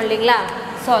 பேராமீட்டர்னு சொல்கிறோம் இல்லைங்களா.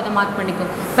 ஸோ அதை மார்க்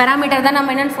பண்ணிக்கும். பேராமீட்டர் தான்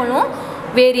நம்ம என்னென்னு சொல்லுவோம்,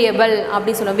 வேரியபிள்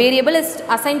அப்படி சொல்லுவோம். Variable is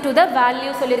assign to the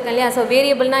value சொல்லியிருக்கேன் இல்லையா. So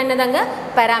வேரியபிள்னால் என்னதாங்க,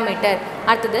 parameter.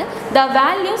 அடுத்தது the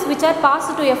values which are pass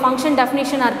to a function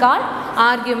definition R call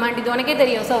argument. இது உனக்கே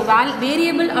தெரியும். ஸோ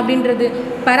வேரியபிள் அப்படின்றது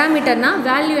பேராமீட்டர்னா,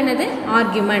 வேல்யூ என்னது,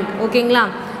 ஆர்கியூமெண்ட். ஓகேங்களா.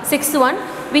 6th one,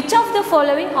 which of the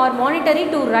following are monetary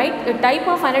to write a type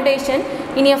of annotation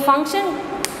in a function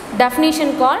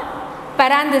definition called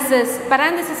parenthesis.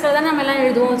 Parenthesisல தான் நம்ம எல்லாம்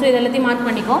எழுதுவோம். ஸோ இது எல்லாத்தையும் மார்க்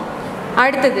பண்ணிக்கோ.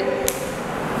 அடுத்தது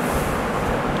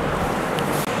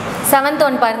 7th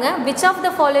one பாருங்க. which of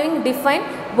the following define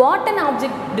what an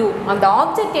object do. அந்த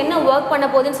ஆப்ஜெக்ட் என்ன ஒர்க் பண்ண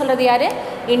போகுதுன்னு சொல்கிறது யார்,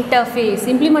 இன்டர்ஃபேஸ்.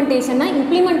 இம்ப்ளிமெண்டேஷன்னா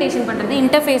இம்ப்ளிமெண்டேஷன் பண்ணுறது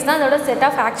இன்டர்ஃபேஸ் தான், அதோட செட்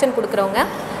ஆஃப் ஆக்ஷன் கொடுக்குறவங்க.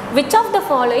 which of the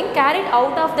following carried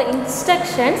out of the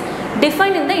instructions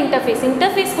defined in the interface.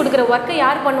 Interface கொடுக்குற ஒர்க்கை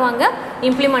யார் பண்ணுவாங்க,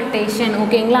 இம்ப்ளிமெண்டேஷன்.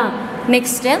 ஓகேங்களா.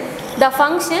 Next the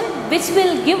function which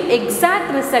will give exact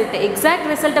result. exact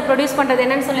ரிசல்ட்டை ப்ரொடியூஸ் பண்ணுறது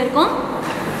என்னன்னு சொல்லியிருக்கோம்,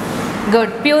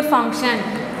 good, pure function.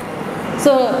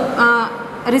 So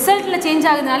ரிசல்ட்டில் change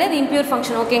ஆகுதுனாலே இது இம்பியூர்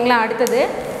ஃபங்க்ஷன். ஓகேங்களா. அடுத்தது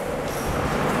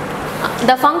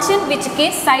the function which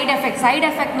case side effect. Side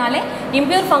எஃபெக்ட்னாலே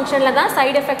impure ஃபங்க்ஷனில் தான்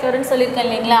சைட் எஃபெக்ட் வரும்னு சொல்லியிருக்கேன்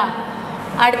இல்லைங்களா.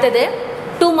 அடுத்தது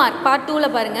 2 மார்க் பார்ட்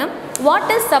 2ல் பாருங்கள்.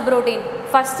 What is சப்ரோட்டின்.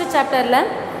 ஃபஸ்ட்டு சாப்டரில்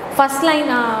ஃபஸ்ட் லைன்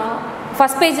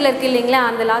ஃபஸ்ட் பேஜில் இருக்குது இல்லைங்களா,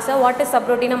 அந்த லாஸ்ட்டை வாட் இஸ்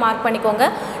சப்ரோட்டினை மார்க் பண்ணிக்கோங்க.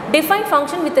 Define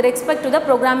function with respect to the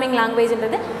programming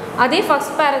லாங்குவேஜ்ன்றது அதே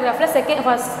ஃபஸ்ட் பேராகிராஃபில்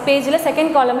ஃபஸ்ட் பேஜில்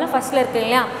செகண்ட் காலமில் ஃபஸ்ட்டில் இருக்குது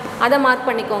இல்லையா, அதை மார்க்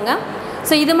பண்ணிக்கோங்க.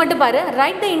 ஸோ இது மட்டும் பாரு.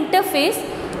 Right the interface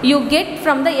you get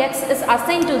from the X is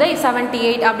assign to the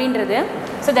 78 அப்படின்றது.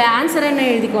 ஸோ த ஆன்சர் என்ன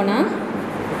எழுதிக்கோனா,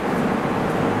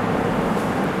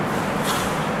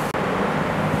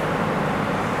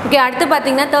 ஓகே. அடுத்து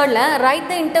பார்த்தீங்கன்னா தேர்டில் right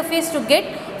the interface to get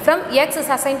from X is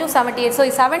assign to 78. So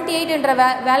 78என்ற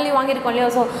value வாங்கியிருக்கோம் இல்லையா.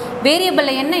 ஸோ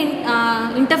வேரியபிளில் என்ன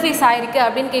இன்டர்ஃபேஸ் ஆகிருக்கு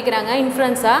அப்படின்னு கேட்குறாங்க.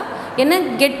 இன்ஃப்ளூன்ஸாக என்ன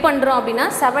கெட் பண்ணுறோம் அப்படின்னா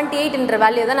 78என்ற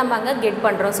வேல்யூ தான் நம்ம அங்கே கெட்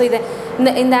பண்ணுறோம். ஸோ இதை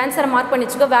இந்த ஆன்சரை மார்க் பண்ணி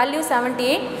வச்சுக்கோ. Value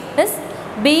 78 is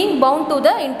being bound to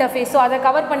the interface. So அதை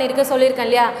கவர் பண்ணியிருக்க சொல்லியிருக்கேன்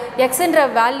இல்லையா. எக்ஸ்ன்ற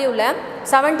வேல்யூவில்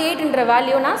 78என்ற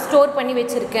வேல்யூ நான் ஸ்டோர் பண்ணி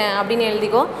வச்சுருக்கேன் அப்படின்னு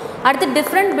எழுதிக்கோ. அடுத்து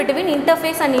டிஃப்ரெண்ட் பிட்வீன்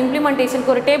இன்டர்ஃபேஸ் அண்ட்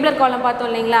இம்ப்ளிமெண்டேஷனுக்கு ஒரு டேபிளர் காலம் பார்த்தோம்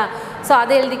இல்லைங்களா. ஸோ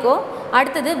அதை எழுதிக்கோ.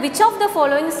 அடுத்தது which of the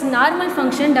following is normal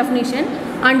function definition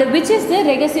and which is the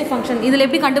ரெகசிவ் function. இதில்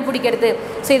எப்படி கண்டுபிடிக்கிறது.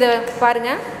 ஸோ இதை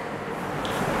பாருங்கள்.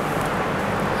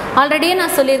 ஆல்ரெடியே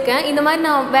நான் சொல்லியிருக்கேன். இந்த மாதிரி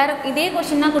நான் வேறு இதே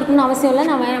கொஸ்டின் தான் கொடுக்கணும்னு அவசியம் இல்லை,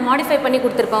 நான் வேறு மாடிஃபை பண்ணி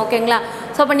கொடுத்துருப்பேன். ஓகேங்களா.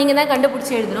 ஸோ அப்போ நீங்கள் தான்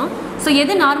கண்டுபிடிச்சி எழுதணும். ஸோ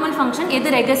எது நார்மல் ஃபங்க்ஷன்,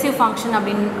 எது ரெகசிவ் ஃபங்க்ஷன்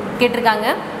அப்படின்னு கேட்டிருக்காங்க.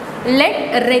 let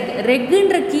reg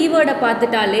regன்ற கீவேர்டை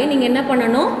பார்த்துட்டாலே நீங்கள் என்ன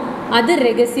பண்ணணும், அது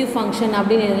ரெகசிவ் ஃபங்க்ஷன்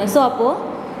அப்படின்னு எழுதலாம். ஸோ அப்போது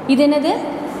இது என்னது,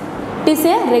 இட் இஸ்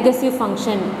ஏ ரெகசிவ்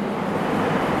ஃபங்க்ஷன்.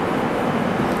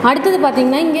 அடுத்தது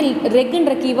பார்த்தீங்கன்னா இங்கே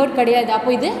ரெக்ன்ற கீவேர்ட் கிடையாது,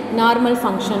 அப்போ இது நார்மல்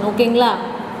ஃபங்க்ஷன். ஓகேங்களா,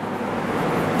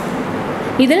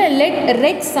 இதில் let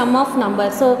ரெக் some of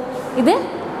number. So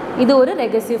இது ஒரு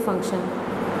ரெகசிவ் ஃபங்க்ஷன்.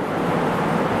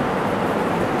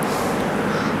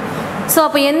 ஸோ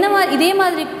அப்போ என்ன மாதிரி இதே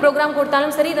மாதிரி ப்ரோக்ராம்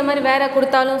கொடுத்தாலும் சரி, இதை மாதிரி வேறு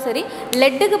கொடுத்தாலும் சரி,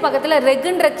 லெட்டுக்கு பக்கத்தில்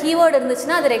ரெக்ன்ற கீவேர்டு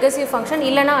இருந்துச்சுன்னா அது ரெகசிவ் ஃபங்க்ஷன்,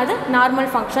 இல்லைனா அது நார்மல்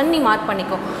ஃபங்க்ஷன் நீ மார்க்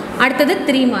பண்ணிக்கோ. அடுத்தது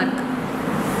 3 mark.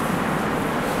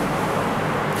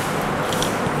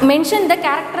 Mention the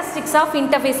characteristics of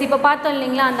interface. இப்போ பார்த்தோம்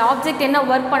இல்லைங்களா, அந்த ஆப்ஜெக்ட் என்ன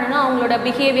ஒர்க் பண்ணணும், அவங்களோட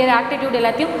பிஹேவியர், ஆக்டிடியூட்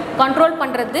எல்லாத்தையும் கண்ட்ரோல்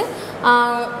பண்ணுறது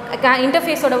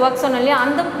இன்டர்ஃபேஸோட ஒர்க் சொன்னோம் இல்லையா,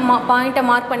 அந்த பாயிண்ட்டை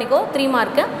மார்க் பண்ணிக்கோ. 3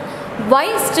 mark. why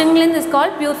string length is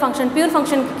called pure function. pure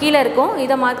function கீழே இருக்கும்,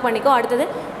 இதை மார்க் பண்ணிக்கோ. அடுத்தது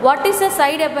what is the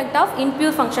side effect of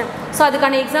impure function. So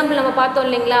அதுக்கான எக்ஸாம்பிள் நம்ம பார்த்தோம்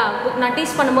இல்லைங்களா, நான்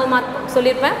டீச் பண்ணும்போது மார்க்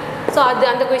சொல்லியிருப்பேன். ஸோ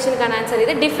அந்த கொஷனுக்கான ஆன்சர்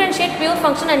இது. Differentiate pure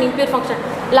function and impure function.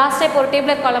 Last type ஒரு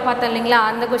டேபிளர் காலை பார்த்தோம் இல்லைங்களா,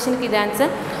 அந்த கொஷனுக்கு இது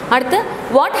ஆன்சர். அடுத்து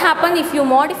what happen if you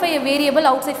modify a variable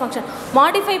out side function.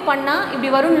 Modify பண்ணால்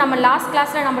இப்படி வரும், நம்ம லாஸ்ட்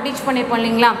கிளாஸில் நம்ம டீச் பண்ணியிருப்போம்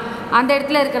இல்லைங்களா, அந்த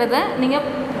இடத்துல இருக்கிறத நீங்கள்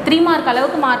 3 மார்க்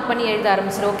அளவுக்கு மார்க் பண்ணி எழுத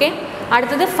ஆரம்பிச்சிடும். ஓகே,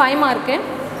 அடுத்தது 5 mark.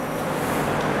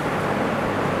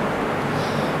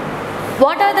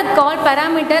 What are the called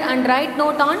parameter and write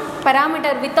note on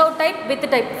parameter without type, with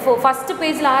type. First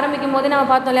பேஜில் ஆரம்பிக்கும் போது நம்ம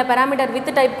பார்த்தோம் இல்லையா, parameter with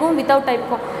typeக்கும் without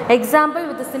typeக்கும் example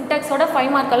with சின்டாக்ஸோட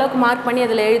 5 mark அளவுக்கு மார்க் பண்ணி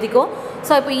அதில் எழுதிக்கோ.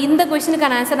 ஸோ இப்போ இந்த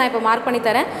கொஷனுக்கான ஆன்சர் நான் இப்போ மார்க் பண்ணி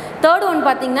தரேன். தேர்ட் ஒன்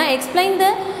பார்த்தீங்கன்னா explain the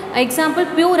example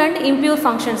pure and impure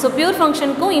function. So pure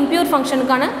ஃபங்க்ஷனுக்கும் impure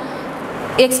ஃபங்க்ஷனுக்கான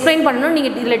explain பண்ணணும்.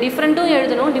 நீங்கள் இதில் டிஃப்ரெண்ட்டும்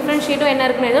எழுதணும், டிஃப்ரென்ஷியேட்டும் என்ன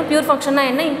இருக்குன்னு எழுதணும், பியூர் ஃபங்க்ஷன்னா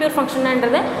என்ன, இம்பியூர்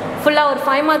ஃபங்க்ஷனான்றதை ஃபுல்லாக ஒரு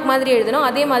 5 மார்க் மாதிரி எழுதணும்.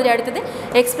 அதே மாதிரி அடுத்தது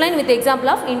explain with example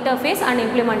of interface and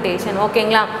implementation.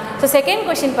 ஓகேங்களா, ஸோ செகண்ட்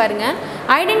கொஸ்டின் பாருங்கள்,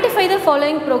 identify the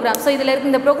following program. So இதில்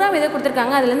இருக்க இந்த ப்ரோக்ராம் எதை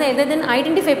கொடுத்துருக்காங்க, அதுலேருந்து எதுன்னு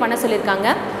ஐடென்டிஃபை பண்ண சொல்லியிருக்காங்க.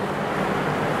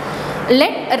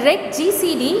 let rec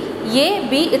gcd a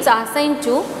b it's assigned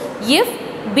to if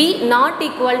b not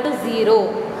equal to 0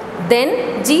 then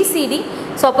gcd.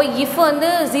 So அப்போ இஃப் வந்து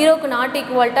 0க்கு நாட்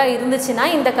ஈக்குவல்ட்டாக இருந்துச்சுன்னா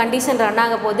இந்த கண்டிஷன் ரன்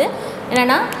ஆக போகுது.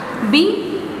 என்னென்னா பி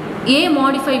ஏ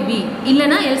மாடிஃபை பி,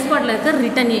 இல்லைனா எல்ஸ் பார்ட்டில் இருக்க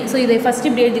ரிட்டன் ஏ. ஸோ இதை ஃபஸ்ட்டு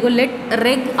இப்படி எழுதிக்கோ, லெட்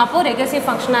ரெக். அப்போது ரெகசிவ்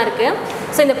ஃபங்க்ஷனாக இருக்குது.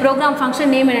 ஸோ இந்த ப்ரோக்ராம்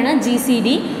ஃபங்க்ஷன் நேம் என்னென்னா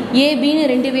ஜிசிடி. ஏபின்னு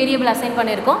 2 வேரியபிள் அசைன்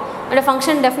பண்ணியிருக்கோம். அதோட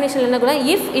ஃபங்க்ஷன் டெஃபினேஷன் என்ன கூட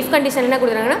இஃப் கண்டிஷன் என்ன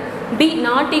கொடுக்குறாங்கன்னா பி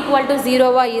நாட் ஈக்குவல் டு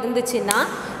 0வாக இருந்துச்சுன்னா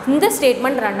இந்த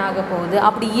ஸ்டேட்மெண்ட் ரன் ஆக போகுது.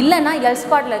 அப்படி இல்லைனா எல்ஸ்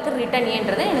பார்ட்டில் இருக்க ரிட்டன்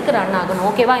ஏன்றது எனக்கு ரன் ஆகணும்.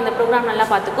 ஓகேவா, இந்த ப்ரோக்ராம் நல்லா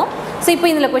பார்த்துக்கும். ஸோ இப்போ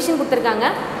இதில் கொஷின் கொடுத்துருக்காங்க,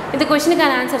 இந்த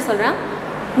கொஷினுக்கான ஆன்சர் சொல்கிறேன்.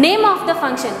 Name of the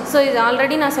function. So இது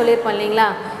ஆல்ரெடி நான் சொல்லியிருப்பேன் இல்லைங்களா.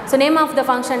 ஸோ நேம் ஆஃப் த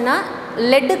ஃபங்க்ஷன்னா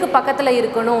லெட்டுக்கு பக்கத்தில்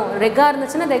இருக்கணும், ரெக்காக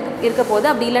இருந்துச்சுன்னா ரெக் இருக்க போகுது,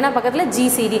 அப்படி இல்லைனா பக்கத்தில்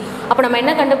ஜிசிடி. அப்போ நம்ம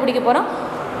என்ன கண்டுபிடிக்க போகிறோம்,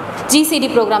 ஜிசிடி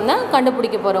ப்ரோக்ராம் தான்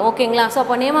கண்டுபிடிக்க போகிறோம். ஓகேங்களா, ஸோ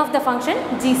அப்போ name of the function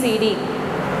GCD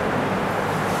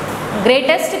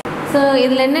greatest. So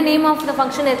இதில் என்ன நேம் ஆஃப் த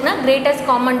ஃபங்க்ஷன் இருக்குன்னா greatest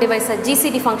common டிவைஸர்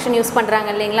GCD function use பண்ணுறாங்க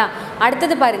இல்லைங்களா.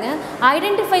 அடுத்தது பாருங்கள்,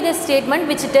 identify the statement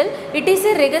which del it is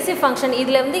a ரெகசிவ் function.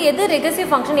 இதில் வந்து எது ரெகசிவ்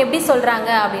ஃபங்க்ஷன் எப்படி சொல்கிறாங்க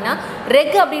அப்படின்னா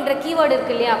ரெக் அப்படின்ற கீவேர்டு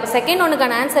இருக்குது இல்லையா. அப்போ செகண்ட்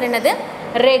ஒன்றுக்கான ஆன்சர் என்னது,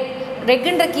 ரெக்.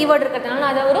 ரெக்ன்ற கீவேர்டு இருக்கிறதுனால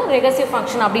அதை ஒரு ரெகசிவ்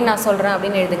ஃபங்க்ஷன் அப்படின்னு நான் சொல்கிறேன்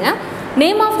அப்படின்னு எழுதுங்க.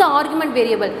 Name of the argument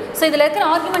variable. So இதில் இருக்கிற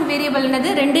ஆர்குமெண்ட் வேரியபிள் என்னது,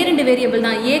 2 வேரியபிள்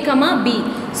தான், ஏ கமா பி.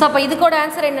 ஸோ அப்போ இதுக்கோட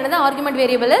ஆன்சர் என்னது, argument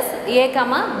variable is a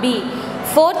comma B.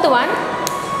 Fourth one,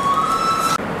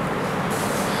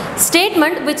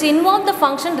 statement which involve the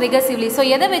function ரிகர்சிவ்லி. So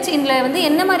எதை வச்சு இதில் வந்து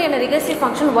என்ன மாதிரியான ரிகர்சிவ்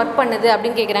ஃபங்க்ஷன் ஒர்க் பண்ணுது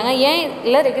அப்படின்னு கேட்குறாங்க. ஏன்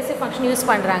இல்லை ரெகர்சிவ் ஃபங்க்ஷன் யூஸ்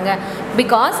பண்ணுறாங்க,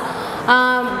 because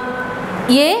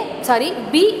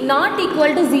B not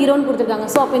equal to 0ன்னு கொடுத்துருக்காங்க.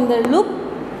 ஸோ அப்போ இந்த லூப்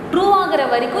ட்ரூ ஆகிற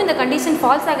வரைக்கும், இந்த கண்டிஷன்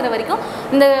ஃபால்ஸ் ஆகிற வரைக்கும்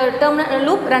இந்த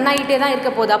லூப் ரன் ஆகிட்டே தான் இருக்க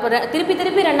போகுது. அப்போ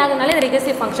திருப்பி ரன் ஆகுறதுனால இது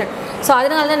ரெகர்சிவ் ஃபங்க்ஷன். ஸோ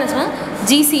அதனால தான் என்ன சொன்னால்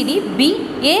GCD B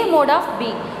A mode of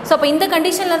B. So அப்போ இந்த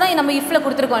கண்டிஷனில் தான் நம்ம இஃப்ல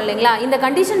கொடுத்துருக்கோம் இல்லைங்களா. இந்த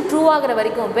கண்டிஷன் ட்ரூ ஆகிற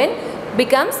வரைக்கும் when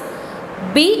becomes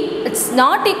b it's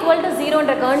not equal to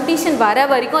 0ன்ற condition வர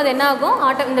வரைக்கும் அது என்ன ஆகும்,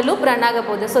 இந்த லூப் ரன் ஆக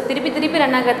போகுது. ஸோ திருப்பி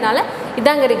ரன் ஆகிறதுனால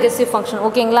இதாங்க ரெகர்சிவ் ஃபங்க்ஷன்.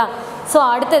 ஓகேங்களா, ஸோ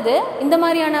அடுத்தது இந்த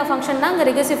மாதிரியான ஃபங்க்ஷன் தான் அங்கே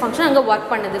ரெகர்சிவ் ஃபங்க்ஷன் அங்கே ஒர்க்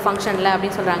பண்ணுது ஃபங்க்ஷனில்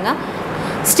அப்படின்னு சொல்கிறாங்க.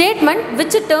 Statement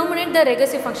which terminate the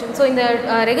ரெகர்சிவ் function. So இந்த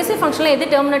ரெகர்சிவ் ஃபங்க்ஷனில் எது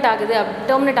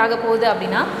டெர்மினேட் ஆக போகுது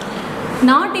அப்படின்னா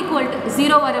நாட் ஈக்குவல் டு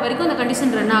 0 வர வரைக்கும் அந்த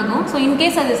கண்டிஷன் ரன் ஆகும். ஸோ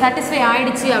இன்கேஸ் அது சாட்டிஸ்ஃபை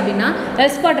ஆகிடுச்சு அப்படின்னா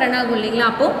எல்ஸ் பார்ட் ரன் ஆகும் இல்லைங்களா.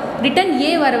 அப்போது ரிட்டன்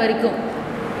ஏ வர வரைக்கும்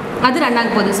அது ரன் ஆக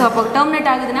போகுது. ஸோ அப்போ டெர்மினேட்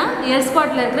ஆகுதுன்னா எல்ஸ்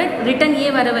பார்ட்டில் இருக்கிற ரிட்டன் ஏ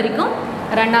வர வரைக்கும்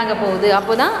ரன் ஆக போகுது.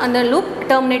 அப்போ தான் அந்த லூப்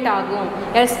டெர்மினேட் ஆகும்.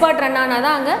 எல்ஸ் பார்ட் ரன் ஆனால்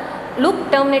தான் அங்கே லூப்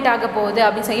டெர்மினேட் ஆக போகுது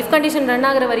அப்படின்னு சொல்லி இஃப் கண்டிஷன் ரன்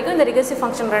ஆகிற வரைக்கும் இந்த ரிகர்சிவ்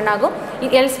ஃபங்க்ஷன் ரன் ஆகும்.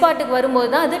 எல்ஸ் பார்ட்டுக்கு வரும்போது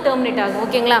தான் அது டெர்மினேட் ஆகும்.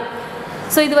 ஓகேங்களா,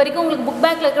 ஸோ இது வரைக்கும் உங்களுக்கு புக்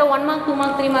பேக்கில் இருக்கிற 1 மார்க் 2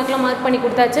 மார்க் 3 மார்க்லாம் மார்க் பண்ணி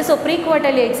கொடுத்தாச்சு. ஸோ ப்ரீ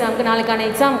குவார்ட்டர்லி எக்ஸாமுக்கு நாளைக்கான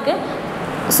எக்ஸாமுக்கு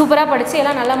சூப்பராக படித்து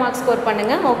எல்லாம் நல்லா மார்க் ஸ்கோர்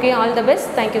பண்ணுங்கள். Okay, all the best.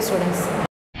 Thank you students.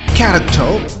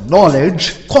 Character, knowledge,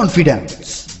 confidence.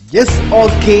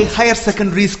 SRK Higher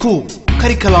Secondary School,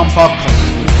 Karikalampakam.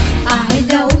 I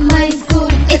love my school,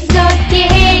 SRK.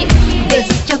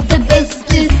 Best of the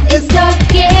best is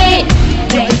SRK.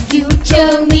 Bright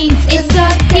future means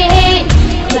SRK.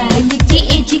 Quality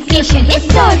education,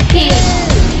 SRK.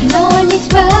 Knowledge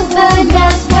forever,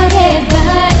 last forever.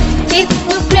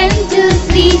 Faithful friends to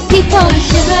see the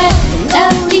culture.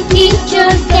 Lovely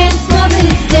teachers and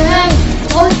promisers.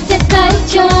 What's the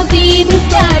culture we will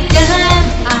start?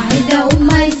 I love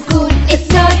my school,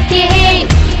 SRK.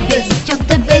 Best of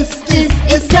the best is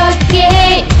SRK.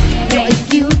 Bright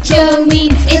future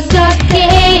means SRK.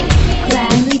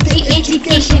 Quality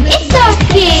education,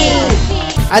 SRK.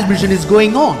 Admission is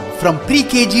going on from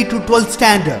pre-KG to 12th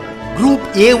standard. Group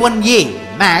A1A,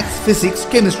 Maths, Physics,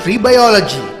 Chemistry,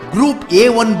 Biology. Group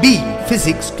A1B,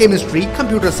 Physics, Chemistry,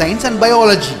 Computer Science and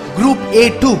Biology. Group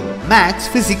A2, Maths,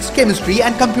 Physics, Chemistry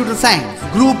and Computer Science.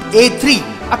 Group A3,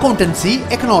 Accountancy,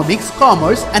 Economics,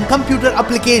 Commerce and Computer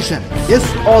Application.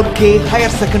 SRK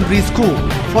Higher Secondary School,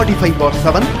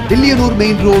 45/7, Dilliyanur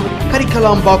Main Road,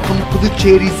 Karikalampakam,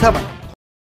 Puducherry 7.